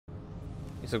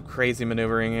some crazy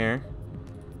maneuvering here.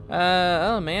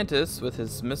 Oh, Mantis with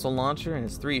his missile launcher and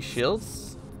his 3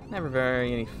 shields. Never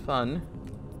very any fun.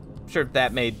 I'm sure if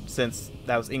that made sense,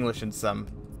 that was English in some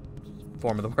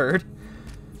form of the word.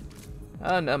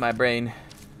 Oh no, my brain.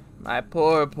 My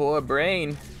poor, poor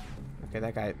brain. Okay,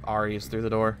 that guy already is through the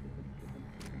door.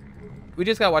 We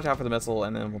just gotta watch out for the missile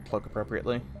and then we'll cloak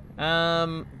appropriately.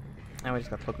 And we just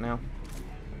gotta cloak now.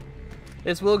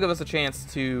 This will give us a chance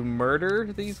to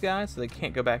murder these guys so they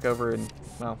can't go back over and,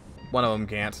 well, one of them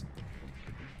can't.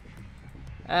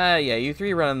 Yeah, you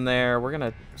 3 run there. We're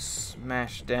gonna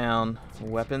smash down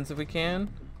weapons if we can.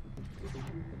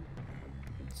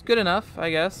 It's good enough,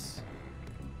 I guess.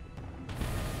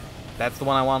 That's the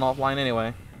one I want offline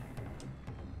anyway.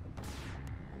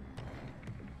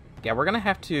 Yeah, we're gonna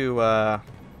have to go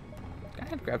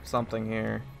ahead and grab something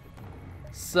here.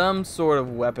 Some sort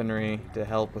of weaponry to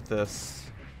help with this.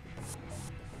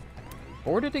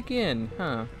 Boarded again,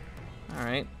 huh?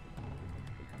 Alright.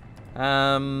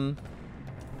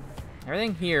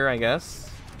 Everything here, I guess.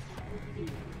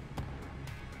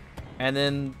 And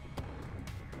then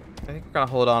I think we're gonna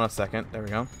hold on a second. There we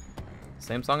go.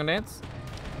 Same song and dance.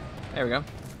 There we go.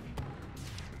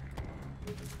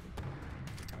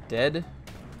 Dead.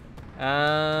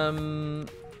 I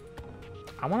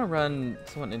want to run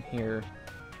someone in here.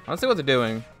 I want to see what they're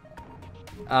doing.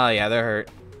 Oh yeah, they're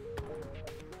hurt.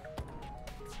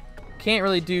 Can't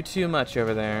really do too much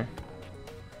over there.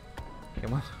 Okay,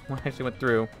 one actually went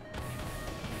through.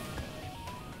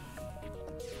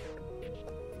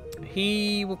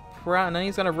 He will now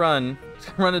he's gonna run. He's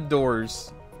gonna run to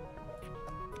doors.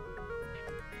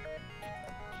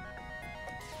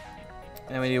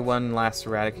 And we need one last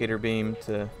eradicator beam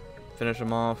to finish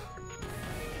him off.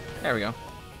 There we go.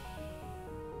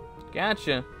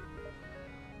 Gotcha.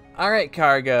 Alright,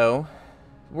 cargo.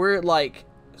 We're at like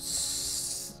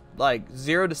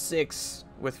 0 to 6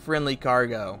 with friendly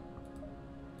cargo.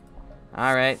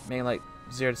 Alright, maybe like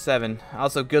 0 to 7.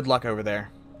 Also, good luck over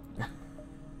there.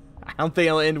 I don't think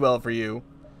it'll end well for you.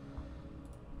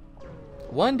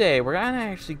 One day, we're gonna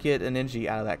actually get an NG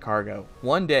out of that cargo.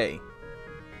 One day.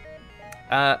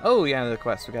 Oh yeah, the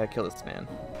quest. We gotta kill this man.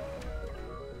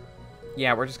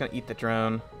 Yeah, we're just gonna eat the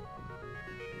drone.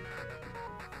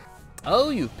 Oh,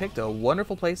 you picked a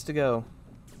wonderful place to go.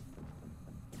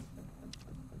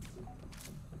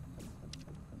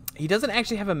 He doesn't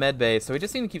actually have a med bay, so we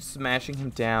just need to keep smashing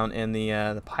him down in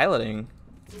the piloting.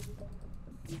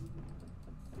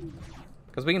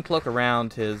 Because we can cloak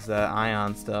around his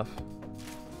ion stuff.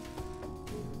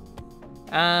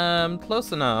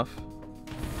 Close enough.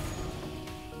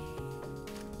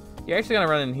 You're actually gonna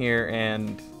run in here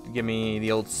and give me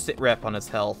the old sit rep on his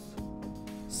health.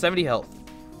 70 health.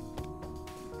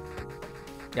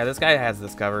 Yeah, this guy has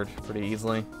this covered pretty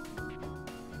easily.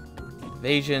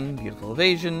 Evasion, beautiful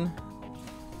evasion.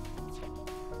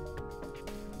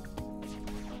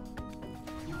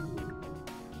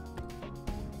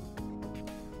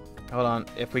 Hold on,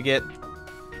 if we get...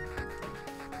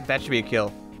 That should be a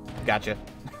kill. Gotcha.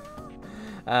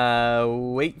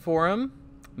 Wait for him.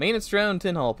 Maintenance drone,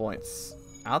 10 hull points.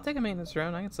 I'll take a maintenance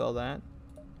drone, I can sell that.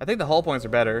 I think the hull points are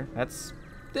better. That's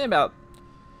about,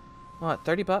 what,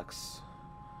 30 bucks?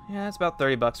 Yeah, that's about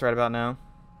 30 bucks right about now.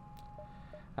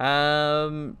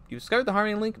 You discovered the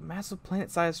Harmony Link. Massive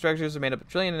planet-sized structures are made up of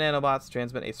trillion nanobots to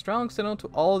transmit a strong signal to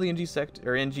all the NG sector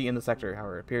or NG in the sector.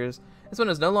 However, it appears this one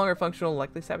is no longer functional,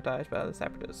 likely sabotaged by the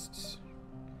separatists.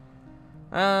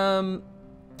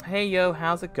 Hey yo,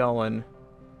 how's it going?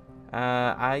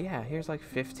 Yeah, here's like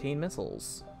 15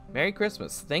 missiles. Merry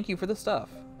Christmas. Thank you for the stuff.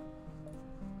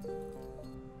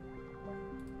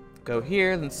 Go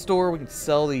here, then store. We can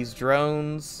sell these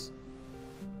drones.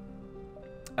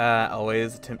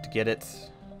 Always attempt to get it.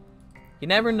 You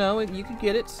never know, you could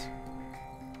get it.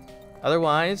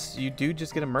 Otherwise, you do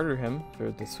just get to murder him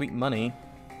for the sweet money.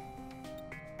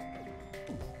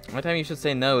 The only time you should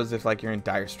say no is if like you're in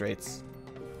dire straits.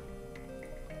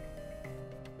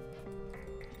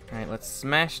 Alright, let's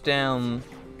smash down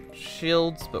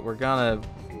shields, but we're gonna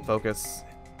focus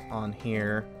on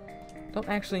here. Don't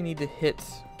actually need to hit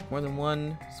more than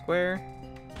one square.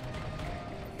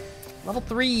 Level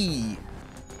 3!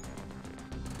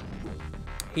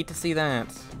 Hate to see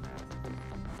that.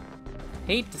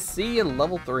 Hate to see a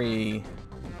level 3.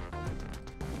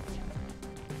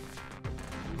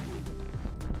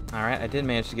 Alright, I did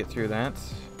manage to get through that.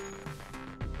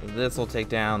 This will take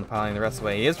down the piloting the rest of the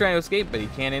way. He is trying to escape, but he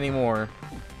can't anymore.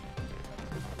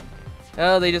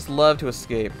 Oh, they just love to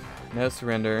escape. No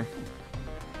surrender.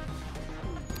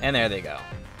 And there they go.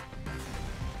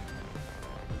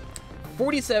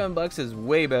 47 bucks is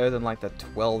way better than like the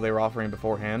 12 they were offering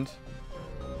beforehand.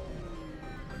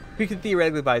 We could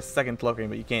theoretically buy second cloaking,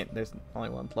 but you can't. There's only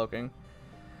one cloaking.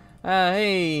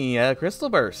 Hey, crystal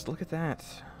burst. Look at that.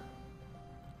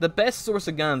 The best source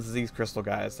of guns is these crystal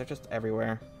guys. They're just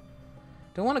everywhere.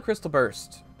 Don't want a crystal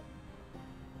burst.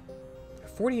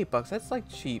 48 bucks. That's like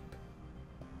cheap.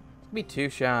 It's gonna be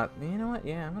 2-shot. You know what?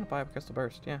 Yeah, I'm gonna buy a crystal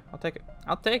burst. Yeah, I'll take it.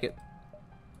 I'll take it.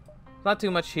 Not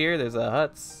too much here. There's a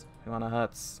huts. We want a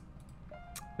huts.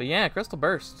 But yeah, crystal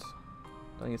burst.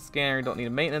 Don't need a scanner. Don't need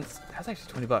a maintenance. That's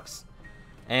actually 20 bucks.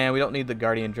 And we don't need the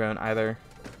guardian drone either.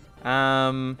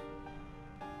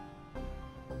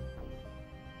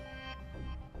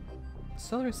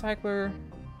 Sell the recycler.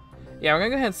 Yeah, we're gonna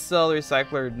go ahead and sell the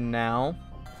recycler now,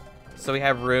 so we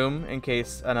have room in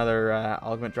case another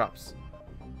augment drops.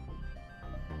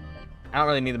 I don't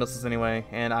really need the missiles anyway,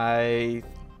 and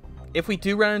if we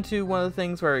do run into one of the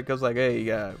things where it goes like, hey,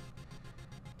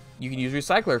 you can use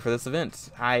recycler for this event,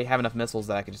 I have enough missiles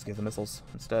that I could just give the missiles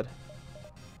instead.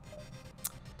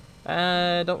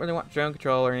 Don't really want drone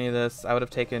control or any of this. I would have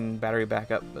taken battery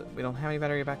backup, but we don't have any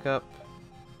battery backup.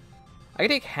 I could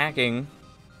take hacking.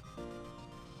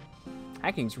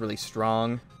 Hacking's really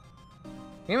strong.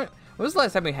 When was the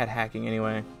last time we had hacking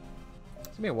anyway? It's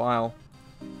gonna be a while.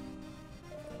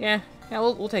 Yeah,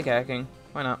 we'll take hacking.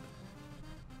 Why not?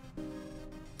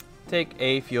 Take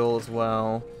a fuel as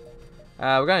well.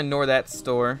 We're gonna ignore that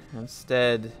store.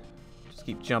 Instead, just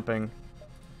keep jumping.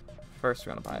 First,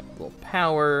 we're gonna buy a little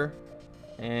power.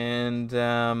 And,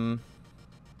 care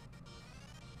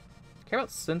about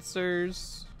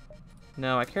sensors?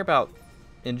 No, I care about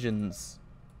engines.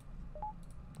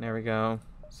 There we go.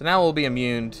 So now we'll be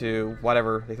immune to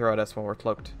whatever they throw at us while we're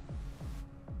cloaked.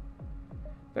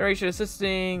 Federation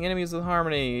assisting enemies with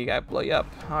harmony. Gotta blow you up.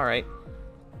 Alright.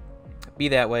 Be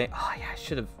that way. Oh yeah, I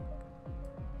should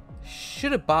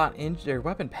have bought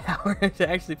weapon power to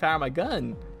actually power my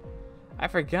gun. I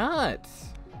forgot.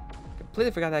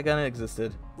 Completely forgot that gun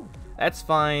existed. That's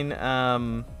fine.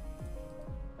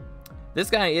 This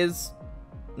guy is...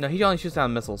 No, he only shoots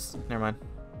down missiles. Never mind.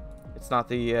 It's not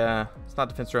the it's not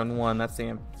defense drone 1. That's the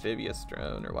amphibious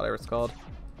drone or whatever it's called.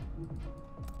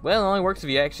 Well, it only works if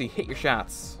you actually hit your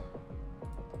shots.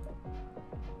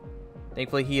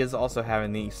 Thankfully, he is also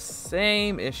having the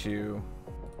same issue.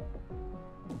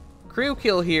 Crew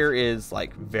kill here is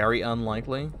like very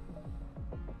unlikely.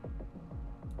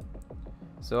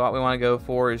 So what we want to go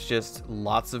for is just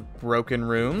lots of broken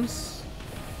rooms.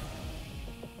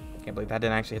 Can't believe that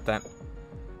didn't actually hit that.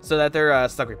 So that they're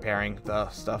stuck repairing the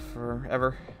stuff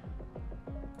forever.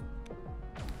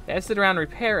 They sit around and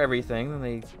repair everything, then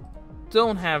they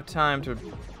don't have time to...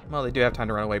 Well, they do have time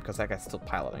to run away because that guy's still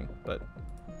piloting, but...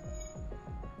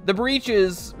 The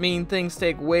breaches mean things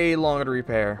take way longer to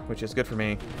repair, which is good for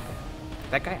me.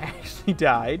 That guy actually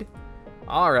died.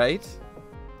 Alright.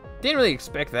 Didn't really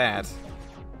expect that.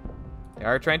 They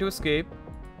are trying to escape.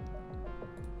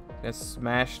 Gonna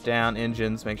smash down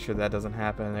engines, make sure that doesn't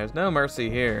happen. There's no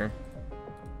mercy here.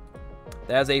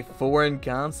 That is a foreign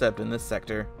concept in this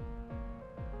sector.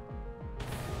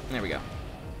 There we go.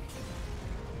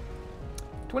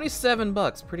 27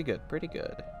 bucks, pretty good, pretty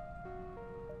good.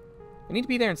 We need to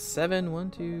be there in 7,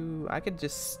 1, 2. I could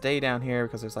just stay down here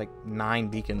because there's like 9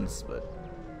 beacons, but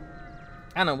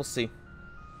I don't know, we'll see. If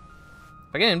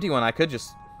I get an empty one, I could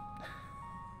just...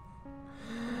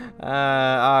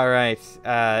 Alright.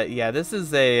 Yeah, this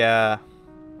is a,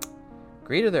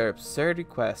 agree to their absurd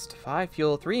request. 5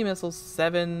 fuel, 3 missiles,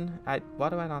 7... What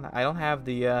do I not have? I don't have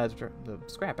the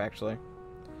scrap, actually.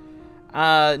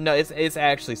 No, it's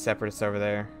actually separatists over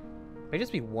there. It may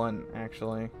just be 1,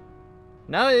 actually.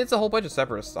 No, it's a whole bunch of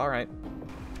separatists. Alright.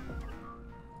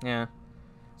 Yeah.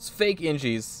 It's fake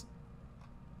Ingies.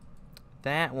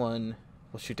 That one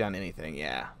will shoot down anything,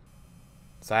 yeah.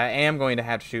 So I am going to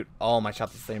have to shoot all my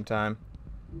shots at the same time.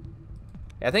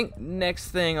 I think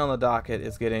next thing on the docket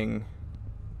is getting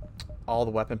all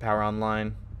the weapon power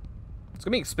online. It's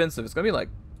gonna be expensive. It's gonna be like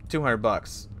 200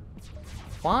 bucks.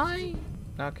 Why?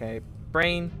 Okay.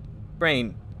 Brain,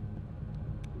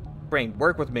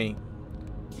 work with me.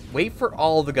 Wait for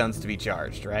all the guns to be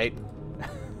charged, right?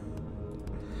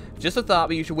 Just a thought,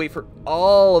 but you should wait for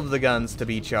all of the guns to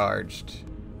be charged.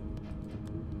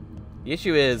 The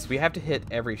issue is, we have to hit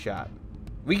every shot.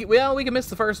 We can miss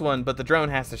the first one, but the drone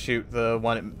has to shoot the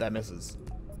one that misses.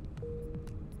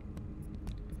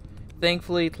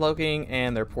 Thankfully, cloaking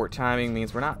and their port timing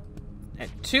means we're not at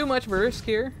too much of a risk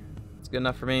here. It's good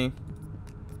enough for me.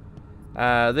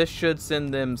 This should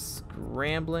send them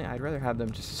scrambling. I'd rather have them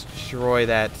just destroy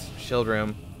that shield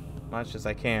room as much as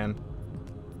I can.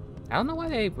 I don't know why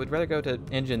they would rather go to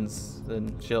engines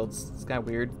than shields. It's kind of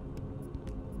weird.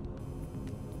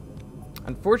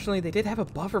 Unfortunately, they did have a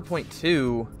buffer point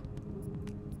too.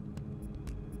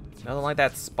 Nothing like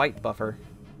that spite buffer.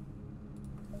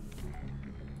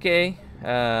 Okay,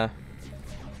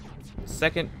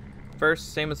 second verse,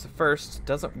 same as the first.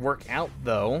 Doesn't work out,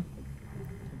 though.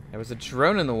 There was a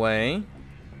drone in the way.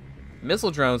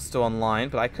 Missile drone's still online,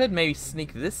 but I could maybe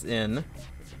sneak this in.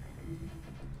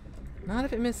 Not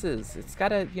if it misses. It's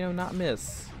gotta, you know, not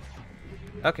miss.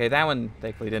 Okay, that one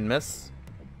thankfully didn't miss.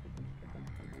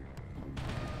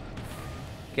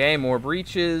 Okay, more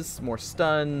breaches, more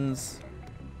stuns.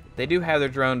 They do have their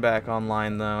drone back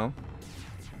online, though.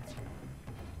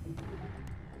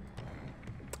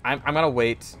 I'm gonna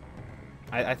wait.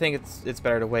 I think it's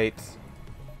better to wait.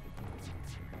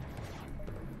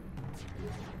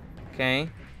 Okay.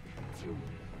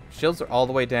 Shields are all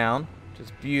the way down.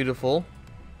 Just beautiful.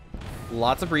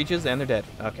 Lots of breaches, and they're dead.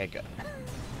 Okay, good.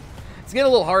 It's getting a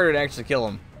little harder to actually kill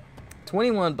them.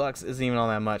 21 bucks isn't even all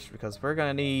that much, because we're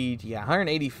gonna need, yeah,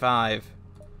 185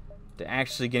 to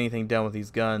actually get anything done with these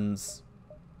guns.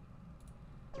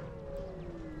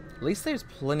 At least there's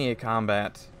plenty of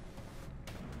combat.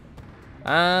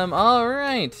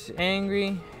 Alright.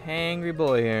 Angry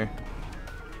boy here.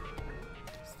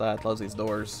 Let's close these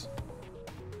doors.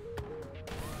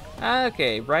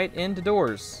 Okay, right into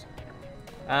doors.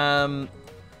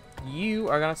 You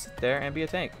are gonna sit there and be a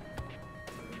tank.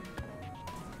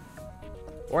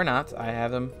 Or not. I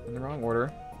have them in the wrong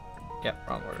order. Yep,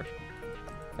 wrong order.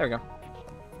 There we go.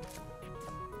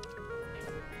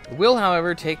 It will,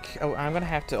 however, take... Oh, I'm gonna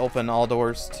have to open all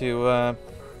doors to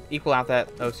equal out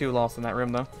that O2 loss in that room,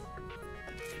 though.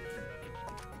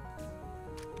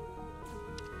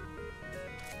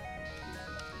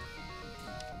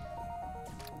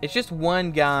 It's just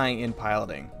one guy in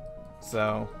piloting,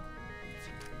 so...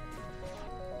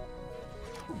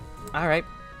 Alright.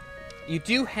 You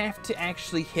do have to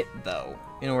actually hit, though,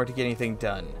 in order to get anything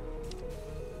done.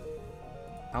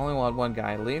 I only want one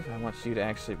guy to leave. I want you to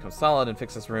actually become solid and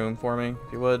fix this room for me,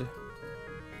 if you would.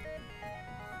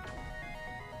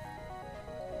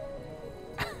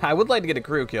 I would like to get a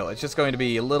crew kill. It's just going to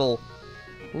be a little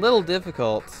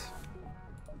difficult.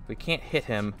 We can't hit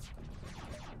him.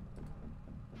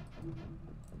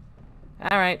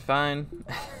 Alright, fine.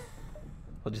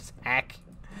 We'll just hack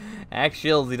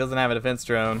shields. He doesn't have a defense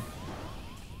drone.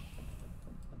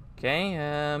 Okay,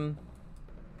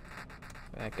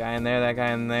 that guy in there, that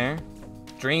guy in there.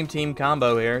 Dream team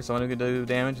combo here. Someone who can do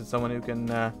damage and someone who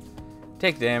can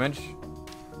take damage.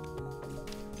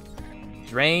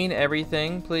 Drain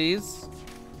everything, please.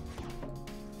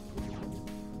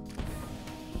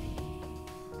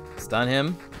 Stun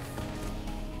him.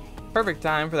 Perfect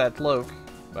time for that cloak,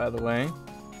 by the way.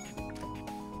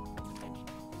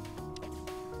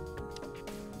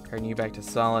 Turn you back to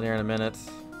solid here in a minute.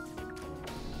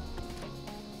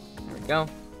 There we go.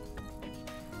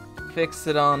 Fix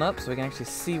it on up so we can actually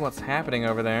see what's happening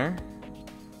over there.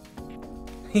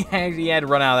 He actually had to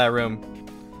run out of that room.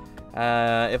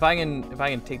 If I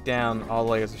can take down all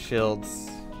the layers of shields,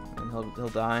 then he'll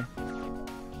die.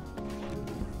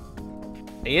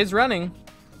 He is running.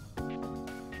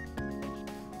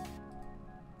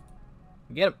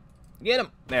 Get him! Get him!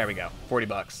 There we go. 40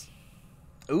 bucks.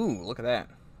 Ooh, look at that.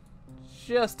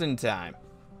 Just in time.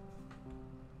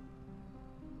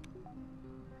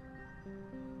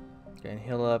 Gonna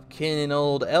heal up Kin and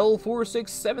old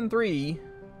L4673.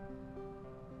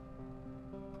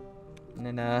 And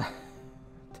then,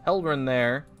 Teldrin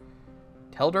there.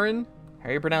 Teldrin? How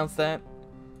do you pronounce that?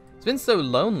 It's been so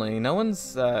lonely. No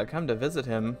one's come to visit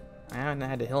him. I haven't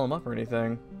had to heal him up or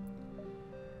anything.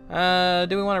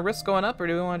 Do we want to risk going up or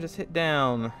do we want to just hit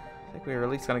down? I think we're at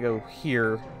least gonna go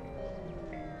here.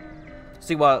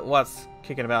 See what's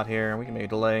kicking about here, and we can maybe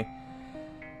delay.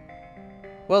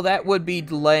 Well, that would be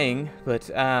delaying, but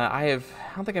I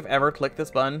don't think I've ever clicked this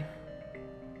button.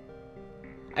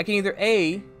 I can either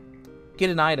A, get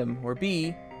an item, or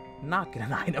B, not get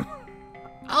an item.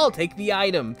 I'll take the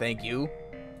item, thank you.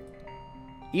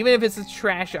 Even if it's a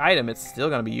trash item, it's still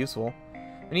gonna be useful.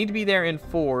 We need to be there in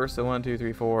 4, so 1, 2,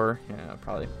 3, 4. Yeah,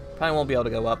 probably won't be able to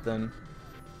go up then.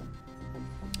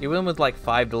 Even with like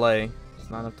 5 delay, it's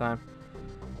not enough time.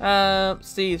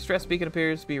 See, stress beacon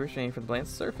appears to be restrained from the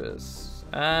planet's surface.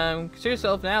 Consider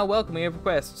yourself now welcome. We have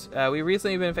requests. We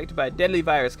recently been infected by a deadly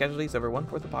virus. Casualties over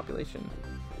 1/4 of the population.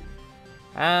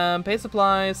 Pay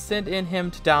supplies. Send in him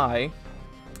to die,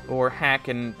 or hack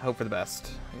and hope for the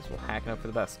best. I guess we'll hack and hope for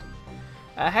the best.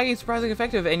 Hacking is surprisingly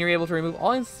effective, and you're able to remove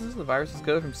all instances of the virus's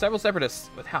code from several separatists.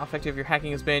 With how effective your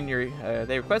hacking has been,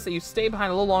 they request that you stay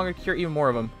behind a little longer to cure even more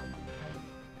of them.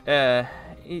 Yeah,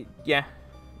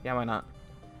 why not?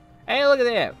 Hey, look at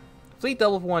that! Fleet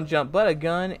double for 1 jump, but a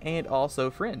gun and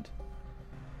also friend.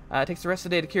 It takes the rest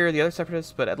of the day to cure the other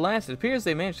separatists, but at last it appears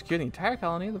they managed to cure the entire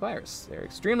colony of the virus. They're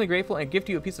extremely grateful and gift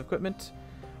you a piece of equipment.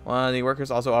 One of the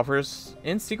workers also offers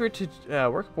in secret to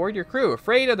work aboard your crew,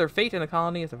 afraid of their fate in the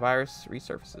colony if the virus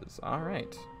resurfaces.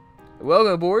 Alright.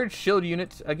 Welcome aboard, shield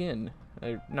unit again.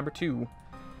 Number 2.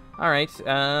 Alright,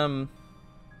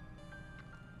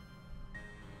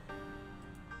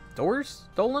 doors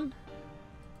stolen?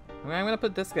 I'm gonna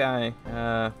put this guy,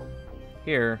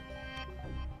 here.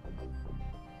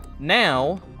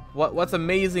 Now, what's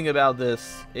amazing about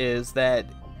this is that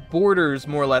boarders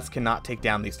more or less cannot take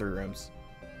down these 3 rooms.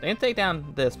 They can take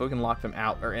down this, but we can lock them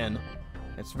out or in.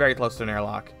 It's very close to an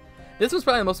airlock. This was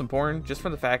probably the most important, just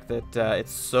from the fact that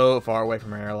it's so far away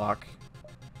from an airlock.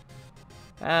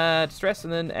 Distress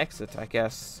and then exit, I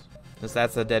guess. Because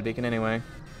that's a dead beacon anyway.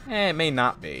 It may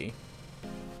not be.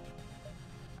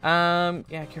 Yeah,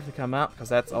 carefully come out, because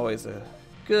that's always a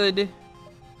good...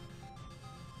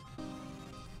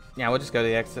 Yeah, we'll just go to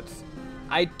the exits.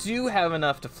 I do have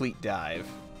enough to fleet dive.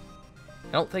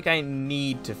 I don't think I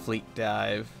need to fleet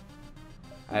dive.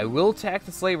 I will attack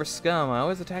the slaver scum. I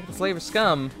always attack the slaver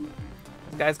scum.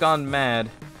 This guy's gone mad.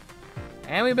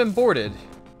 And we've been boarded.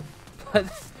 But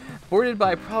boarded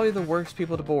by probably the worst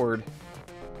people to board.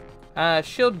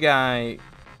 Shield guy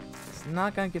is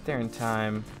not gonna get there in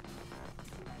time.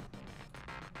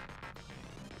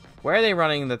 Where are they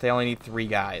running that they only need 3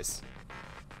 guys?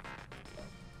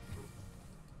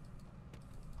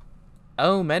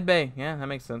 Oh, medbay. Yeah, that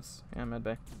makes sense. Yeah,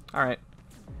 medbay. Alright.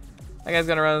 That guy's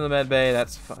gonna run in the medbay.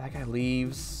 That's that guy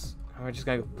leaves. We're just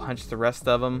gonna go punch the rest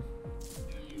of them.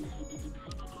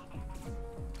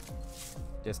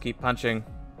 Just keep punching.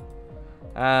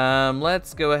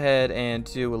 Let's go ahead and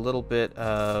do a little bit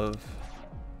of...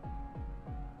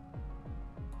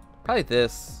 probably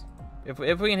this. If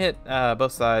we can hit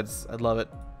both sides, I'd love it.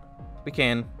 We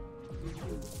can.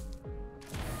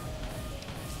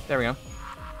 There we go.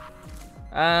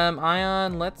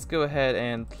 Ion, let's go ahead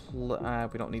and...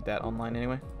 we don't need that online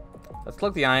anyway. Let's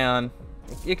plug the Ion.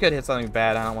 It could hit something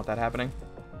bad. I don't want that happening.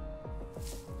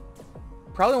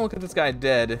 Probably won't get this guy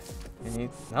dead.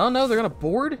 Oh no, they're gonna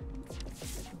board?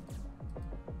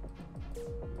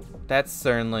 That's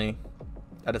certainly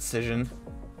a decision.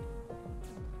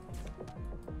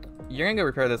 You're gonna go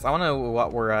repair this. I wanna know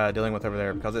what we're dealing with over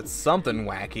there, because it's something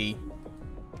wacky.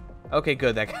 Okay,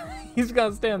 good. That guy, he's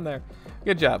gonna stand there.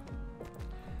 Good job.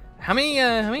 How many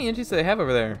inches do they have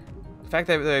over there? The fact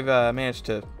that they've managed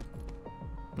to,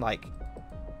 like,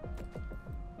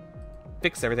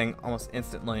 fix everything almost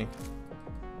instantly.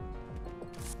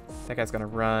 That guy's gonna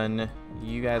run.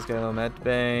 You guys go med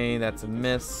bay. That's a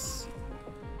miss.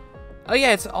 Oh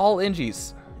yeah, it's all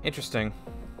ingies. Interesting.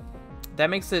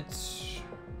 That makes it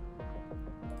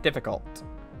difficult, to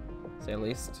say the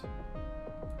least,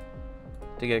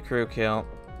 to get a crew kill.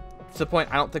 To the point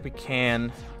I don't think we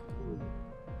can.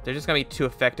 They're just gonna be too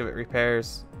effective at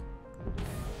repairs.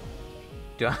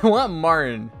 Do I want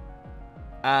Martin?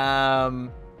 I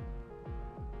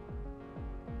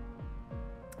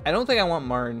don't think I want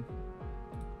Martin.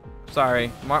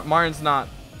 Sorry, Martin's not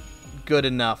good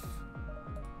enough.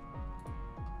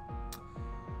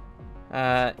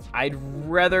 I'd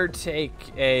rather take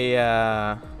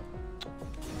a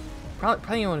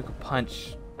probably want to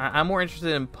punch. I'm more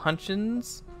interested in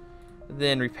punch-ins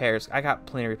than repairs. I got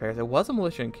plenty of repairs. It was a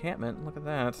militia encampment. Look at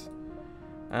that.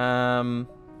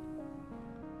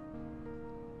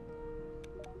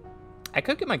 I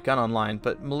could get my gun online,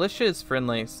 but militia is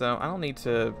friendly, so I don't need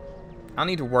to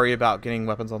worry about getting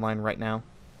weapons online right now.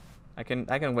 I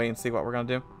can wait and see what we're gonna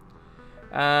do.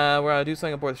 We're gonna do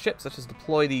something aboard the ship, such as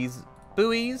deploy these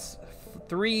buoys.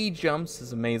 3 jumps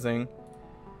is amazing.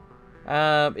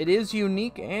 It is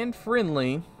unique and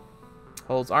friendly.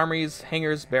 Holds armories,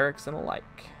 hangars, barracks, and the like.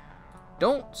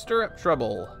 Don't stir up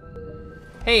trouble.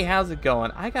 Hey, how's it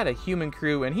going? I got a human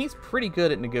crew, and he's pretty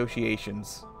good at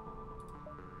negotiations.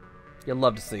 You'll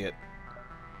love to see it.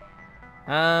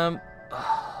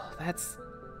 That's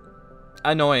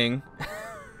annoying.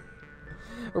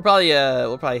 we'll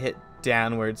probably hit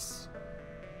downwards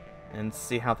and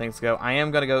see how things go. I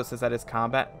am gonna go, since that is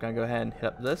combat, I'm gonna go ahead and hit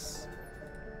up this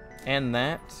and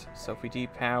that. So if we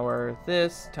depower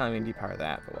this, tell me we can depower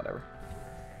that, but whatever.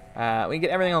 We can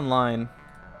get everything online,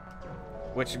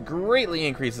 which greatly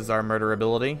increases our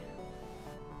murderability.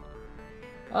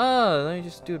 Oh, let me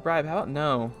just do a bribe. How about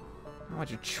no? I don't want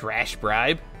your trash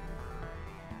bribe.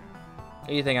 Who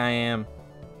do you think I am?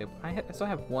 I still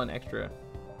have 1 extra.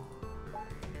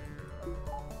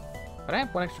 But I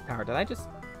have 1 extra power. Did I just...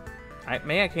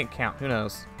 maybe I can't count. Who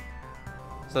knows?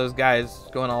 So those guys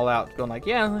going all out, going like,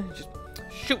 yeah, just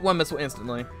shoot 1 missile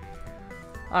instantly.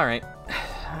 Alright.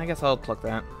 I guess I'll pluck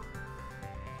that.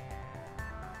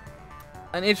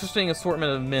 an interesting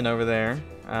assortment of men over there.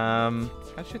 Can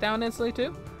I shoot that one instantly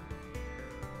too?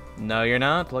 No, you're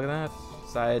not. Look at that.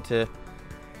 Decided to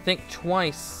think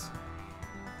twice.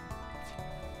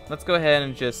 Let's go ahead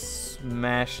and just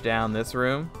smash down this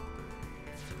room.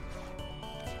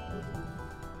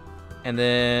 And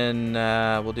then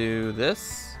we'll do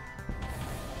this.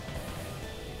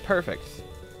 Perfect.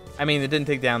 I mean, it didn't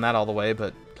take down that all the way,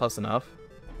 but close enough.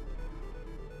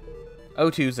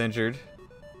 O2's injured.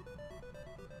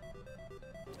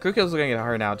 Crew kills are going to get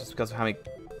hard now just because of how many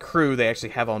crew they actually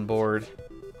have on board.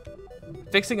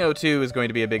 Fixing O2 is going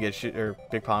to be a big issue, or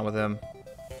big problem with him.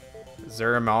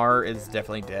 Zuramar is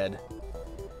definitely dead.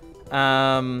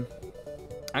 I'm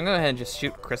going to go ahead and just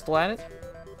shoot Crystal at it.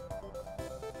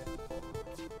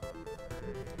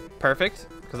 Perfect,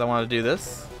 because I want to do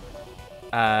this.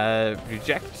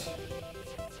 Reject.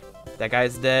 That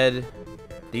guy's dead.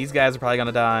 These guys are probably going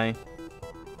to die.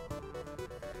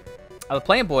 Oh, the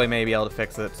plant boy may be able to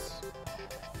fix it.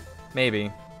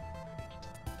 Maybe.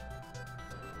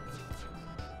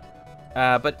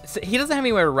 But he doesn't have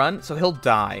anywhere to run, so he'll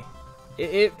die.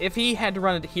 If he had to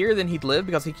run it here, then he'd live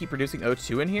because he'd keep producing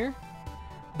O2 in here.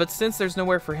 But since there's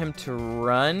nowhere for him to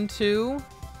run to,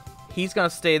 he's going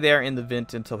to stay there in the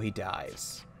vent until he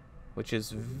dies, which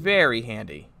is very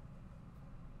handy.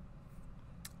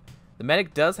 The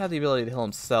medic does have the ability to heal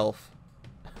himself,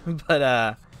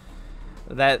 but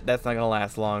that's not going to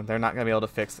last long. They're not going to be able to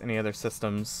fix any other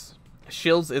systems.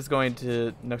 Shields is going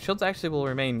to... No, Shields actually will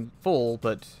remain full,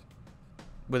 but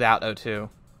without O2.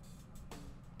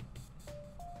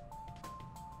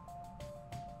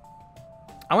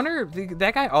 I wonder,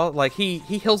 that guy, like, he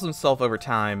heals himself over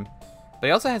time, but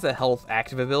he also has a health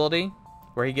active ability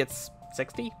where he gets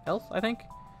 60 health, I think.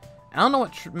 I don't know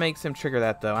what makes him trigger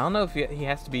that, though. I don't know if he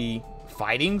has to be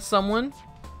fighting someone,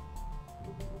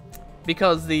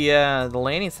 because the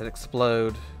landings that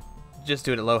explode just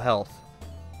do it at low health.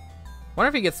 Wonder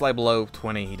if he gets like below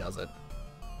 20, he does it.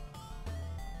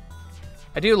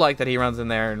 I do like that he runs in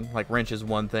there and like wrenches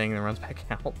one thing and then runs back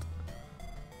out.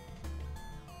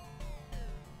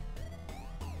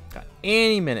 Got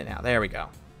any minute now. There we go.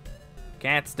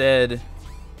 Cat's dead.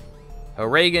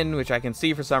 O'Regan, which I can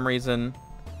see for some reason,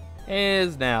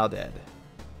 is now dead.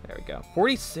 There we go.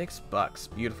 46 bucks.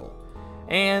 Beautiful.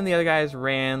 And the other guys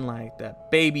ran like the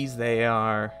babies they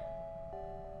are.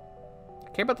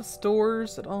 Care about the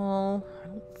stores at all? I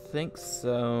don't think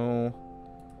so.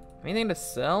 Anything to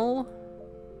sell?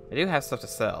 I do have stuff to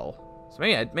sell, so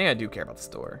maybe I do care about the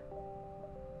store.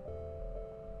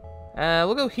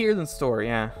 We'll go here then store.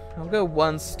 Yeah, I'll go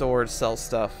one store to sell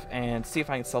stuff and see if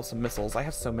I can sell some missiles. I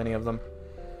have so many of them.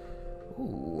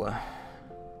 Ooh,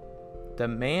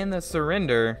 demand the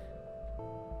surrender.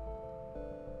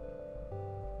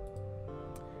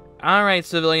 All right,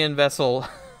 civilian vessel.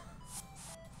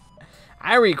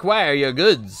 I require your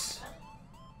goods.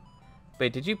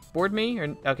 Wait, did you board me?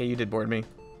 Or okay, you did board me.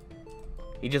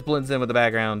 He just blends in with the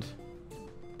background.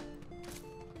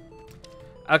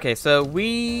 Okay, so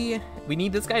we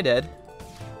need this guy dead.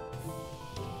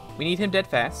 We need him dead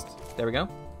fast. There we go.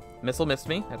 Missile missed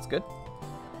me. That's good.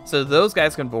 So those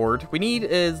guys can board. We need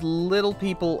as little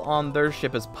people on their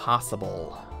ship as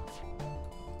possible.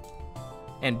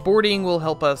 And boarding will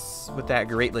help us with that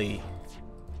greatly.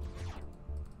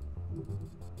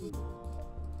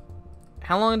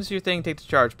 How long does your thing take to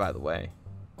charge, by the way?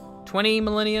 20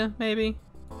 millennia, maybe?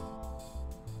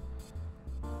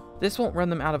 This won't run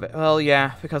them out of it. Well,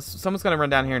 yeah, because someone's going to run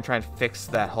down here and try and fix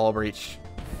that hull breach.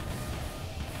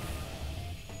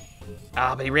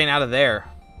 Ah, but he ran out of there.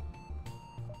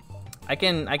 I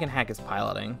can hack his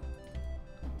piloting.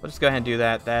 We'll just go ahead and do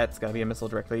that. That's got to be a missile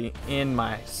directly in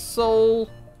my soul.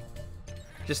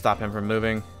 Just stop him from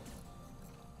moving.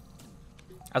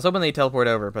 I was hoping they'd teleport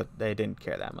over, but they didn't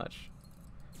care that much.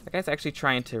 That guy's actually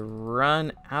trying to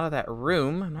run out of that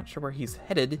room. I'm not sure where he's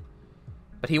headed,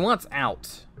 but he wants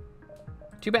out.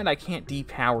 Too bad I can't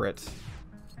depower it.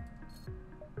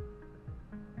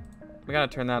 We gotta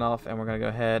turn that off, and we're gonna go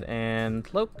ahead and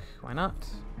cloak. Why not?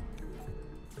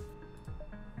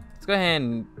 Let's go ahead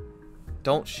and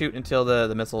don't shoot until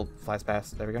the missile flies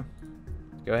past. There we go.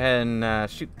 Go ahead and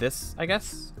shoot this, I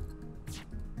guess.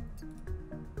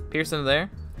 Pierce into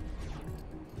there.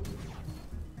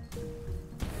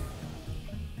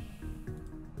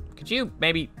 Could you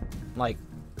maybe, like,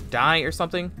 die or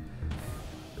something?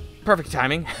 Perfect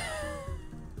timing.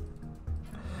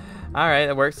 Alright,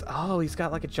 that works. Oh, he's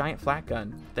got like a giant flat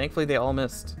gun. Thankfully, they all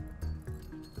missed.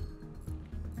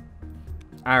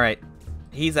 Alright.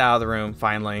 He's out of the room,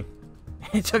 finally.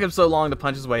 It took him so long to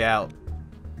punch his way out.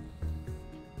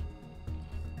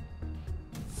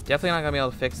 Definitely not gonna be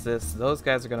able to fix this. Those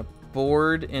guys are gonna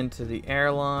board into the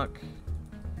airlock.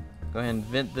 Go ahead and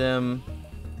vent them.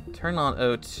 Turn on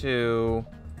O2.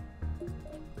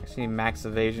 I see max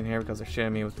evasion here because they're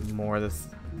shooting me with more of this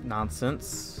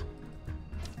nonsense.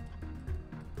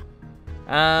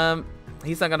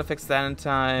 He's not gonna fix that in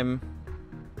time.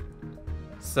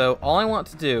 So all I want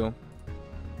to do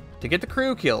to get the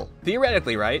crew kill,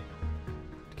 theoretically, right?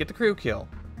 To get the crew kill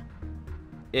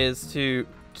is to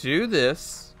do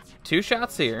this. 2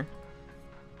 shots here.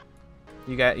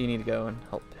 You need to go and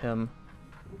help him.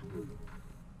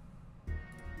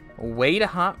 Wait a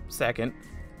hot second.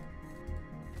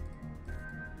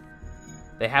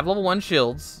 They have level 1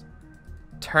 shields.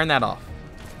 Turn that off.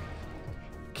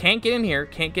 Can't get in here.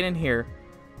 Can't get in here.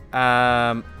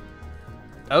 O2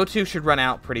 should run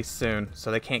out pretty soon,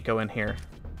 so they can't go in here.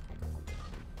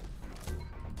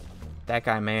 That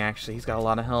guy may actually. He's got a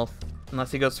lot of health.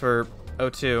 Unless he goes for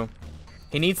O2.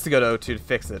 He needs to go to O2 to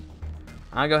fix it.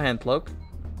 I'll go ahead and cloak.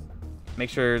 Make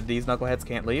sure these knuckleheads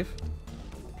can't leave.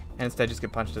 And instead just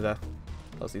get punched to death.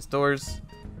 Close these doors.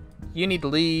 You need to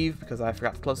leave because I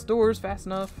forgot to close the doors fast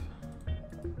enough.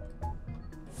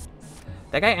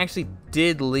 That guy actually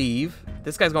did leave.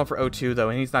 This guy's going for O2 though,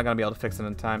 and he's not going to be able to fix it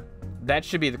in time. That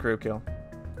should be the crew kill.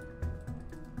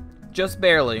 Just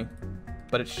barely,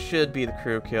 but it should be the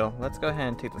crew kill. Let's go ahead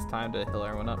and take this time to heal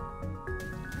everyone up.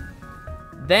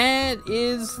 That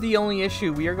is the only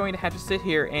issue. We are going to have to sit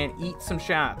here and eat some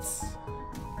shots.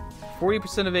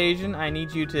 40% evasion. I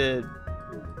need you to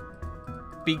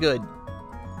be good.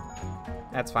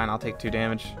 That's fine. I'll take 2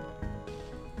 damage.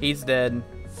 He's dead.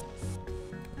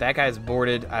 That guy's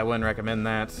boarded. I wouldn't recommend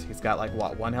that. He's got like,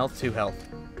 what, 1 health? 2 health.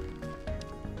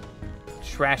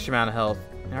 Trash amount of health.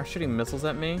 They are shooting missiles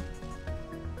at me.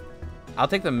 I'll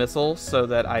take the missile so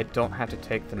that I don't have to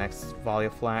take the next volley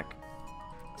of flak.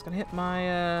 It's gonna hit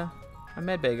my my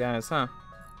medbay guys, huh?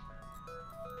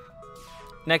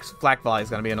 Next flak volley is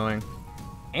gonna be annoying.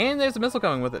 And there's a missile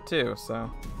coming with it too,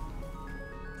 so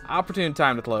opportune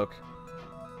time to cloak.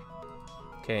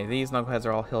 Okay, these knuckleheads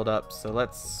are all healed up, so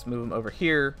let's move them over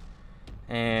here.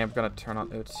 And we're gonna turn on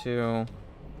O2.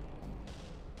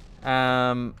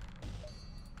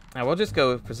 I will just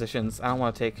go with positions. I don't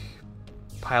want to take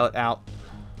pilot out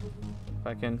if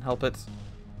I can help it.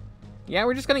 Yeah,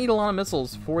 we're just gonna eat a lot of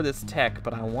missiles for this tech,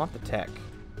 but I want the tech.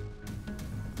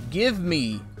 Give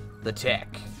me the tech.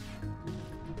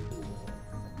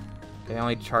 Okay, I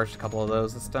only charged a couple of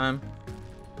those this time.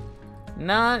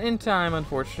 Not in time,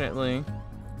 unfortunately.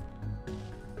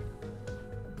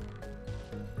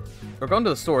 We're going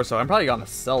to the store, so I'm probably gonna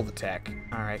sell the tech.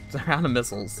 Alright, it's a round of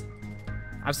missiles.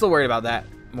 I'm still worried about that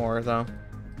more, though.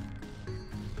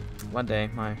 One day,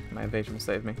 my evasion will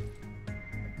save me.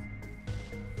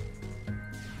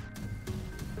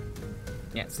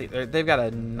 Yeah, see, they've got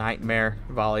a nightmare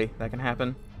volley that can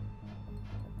happen.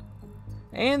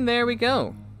 And there we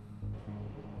go.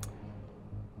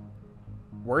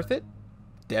 Worth it?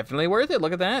 Definitely worth it.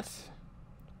 Look at that.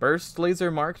 Burst laser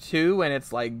Mark II, and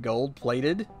it's like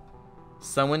gold-plated.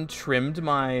 Someone trimmed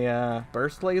my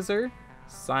burst laser.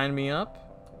 Sign me up.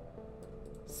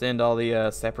 Send all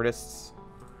the separatists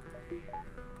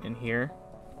in here.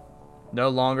 No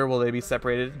longer will they be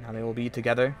separated. Now they will be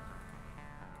together.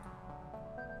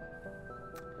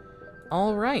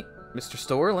 Alright, Mr.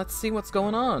 Store, let's see what's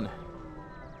going on.